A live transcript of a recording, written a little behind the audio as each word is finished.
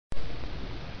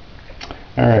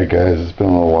Alright guys, it's been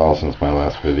a little while since my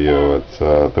last video. It's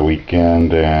the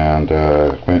weekend and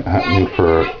went hunting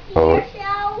for,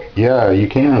 yeah, you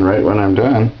can right when I'm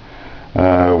done.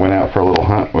 Went out for a little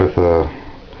hunt with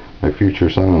my future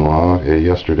son-in-law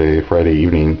yesterday, Friday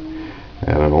evening,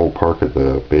 at an old park at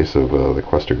the base of the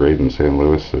Cuesta Grade in San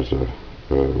Luis. There's it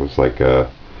was like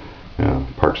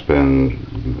park's been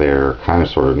there, kind of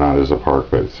sort of, not as a park,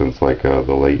 but since like the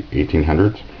late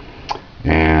 1800s.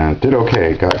 And did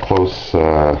okay. Got close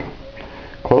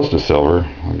to silver.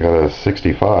 I got a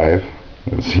 65.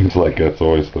 It seems like that's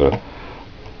always the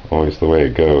way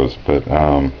it goes. But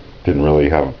didn't really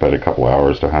have but a couple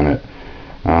hours to hunt it.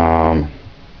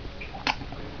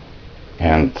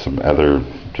 And some other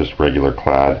just regular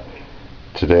clad.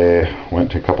 Today went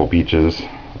to a couple beaches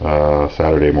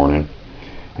Saturday morning,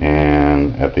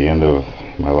 and at the end of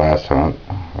my last hunt,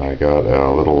 I got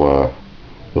a little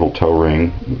toe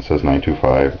ring. It says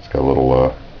 925. It's got a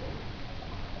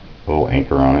little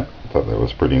anchor on it. Thought that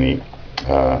was pretty neat.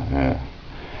 The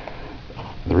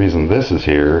reason this is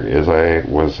here is I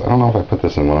don't know if I put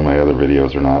this in one of my other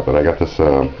videos or not, but I got this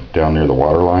down near the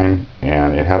water line,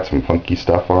 and it had some funky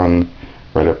stuff on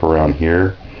right up around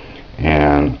here,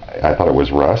 and I thought it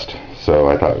was rust, so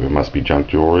I thought it must be junk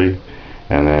jewelry.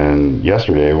 And then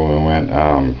yesterday when we went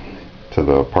to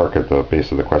the park at the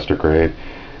base of the Cuesta Grade,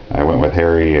 I went with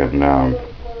Harry, and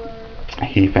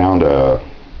he found a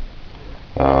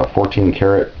 14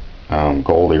 karat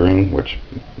gold earring, which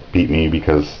beat me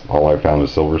because all I found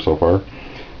is silver so far.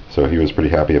 So he was pretty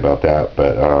happy about that,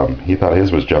 but he thought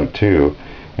his was junk too.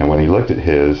 And when he looked at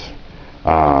his,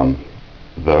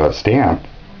 the stamp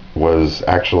was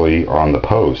actually on the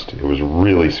post. It was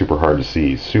really super hard to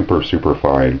see, super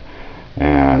fine,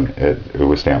 and it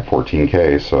was stamped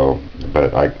 14K. So,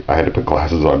 but I had to put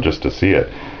glasses on just to see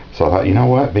it. So I thought, you know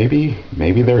what, maybe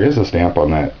there is a stamp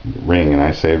on that ring, and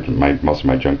I saved most of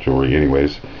my junk jewelry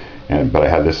anyways, but I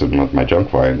had this in with my junk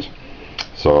finds.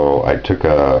 So I took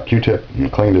a Q-tip and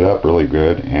cleaned it up really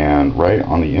good, and right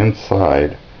on the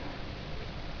inside,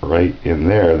 right in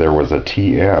there was a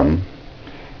TM,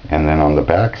 and then on the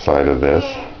back side of this,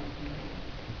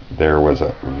 there was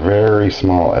a very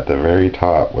small, at the very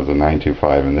top was a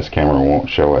 925, and this camera won't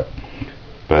show it.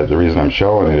 But the reason I'm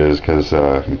showing it is because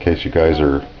in case you guys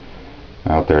are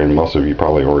out there, and most of you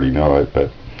probably already know it, but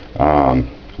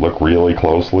look really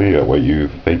closely at what you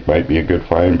think might be a good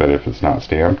find. But if it's not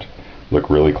stamped, look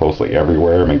really closely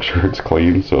everywhere, make sure it's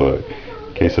clean, so that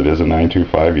in case it is a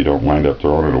 925, you don't wind up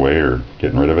throwing it away or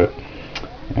getting rid of it.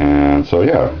 And so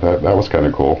yeah, that was kind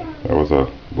of cool. That was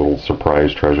a little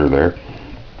surprise treasure there.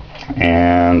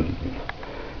 And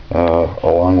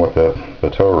along with the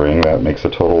toe ring, that makes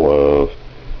a total of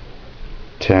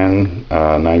 10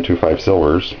 925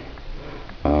 silvers.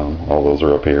 All those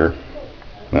are up here.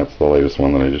 That's the latest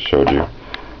one that I just showed you.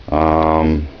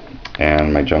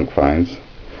 And my junk finds.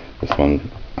 This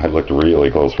one, I looked really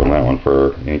close from that one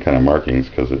for any kind of markings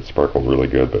because it sparkled really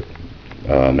good, but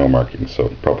no markings, so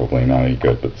probably not any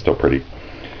good, but still pretty.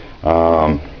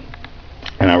 And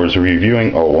I was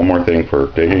reviewing, one more thing for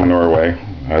Digging Norway.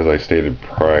 As I stated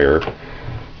prior,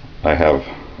 I have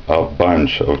a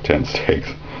bunch of tent stakes,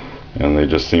 and they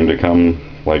just seem to come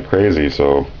like crazy,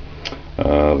 so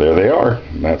there they are.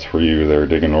 That's for you there,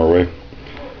 Digging Norway.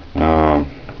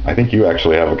 I think you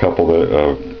actually have a couple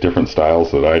of different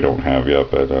styles that I don't have yet,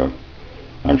 but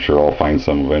I'm sure I'll find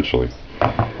some eventually.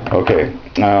 Okay,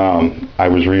 I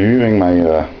was reviewing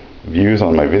my views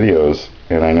on my videos,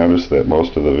 and I noticed that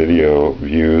most of the video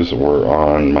views were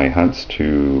on my hunts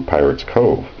to Pirates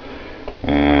Cove.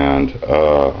 And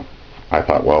I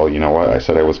thought, well, you know what, I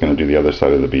said I was going to do the other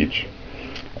side of the beach.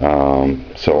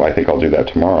 So I think I'll do that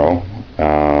tomorrow,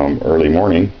 early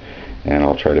morning, and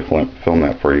I'll try to film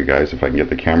that for you guys if I can get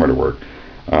the camera to work.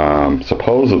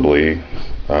 Supposedly,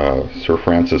 Sir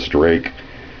Francis Drake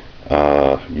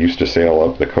used to sail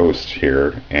up the coast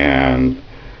here and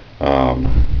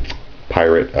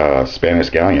pirate Spanish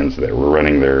galleons that were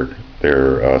running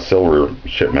their silver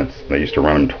shipments. They used to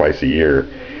run them twice a year,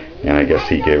 and I guess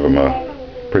he gave them a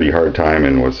pretty hard time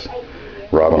and was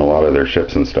robbing a lot of their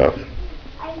ships and stuff.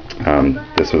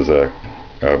 This was a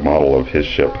model of his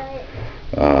ship,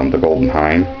 the Golden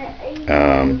Hind.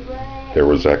 There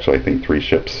was actually, I think, 3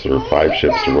 ships or 5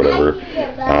 ships or whatever.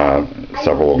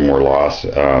 Several of them were lost.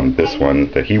 This one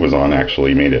that he was on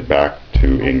actually made it back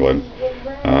to England.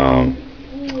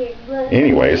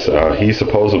 Anyways, he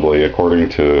supposedly, according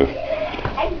to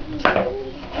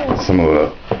some of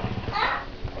the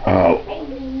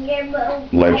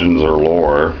legends or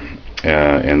lore,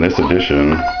 in this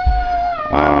edition,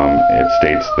 it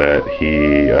states that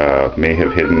he may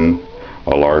have hidden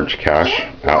a large cache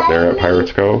out there at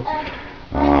Pirates Cove.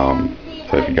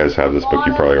 So if you guys have this book,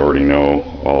 you probably already know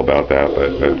all about that,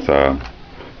 but it's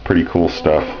pretty cool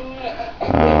stuff.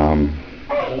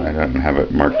 I didn't have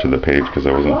it marked to the page because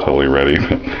I wasn't totally ready,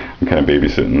 but I'm kind of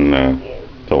babysitting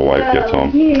till the wife gets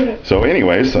home. So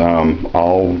anyways,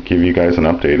 I'll give you guys an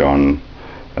update on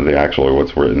actually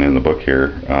what's written in the book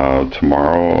here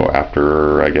tomorrow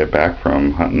after I get back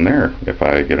from hunting there, if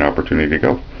I get an opportunity to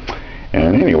go.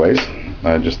 And anyways,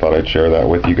 I just thought I'd share that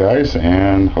with you guys,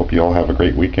 and hope you all have a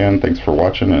great weekend. Thanks for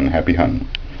watching, and happy hunting.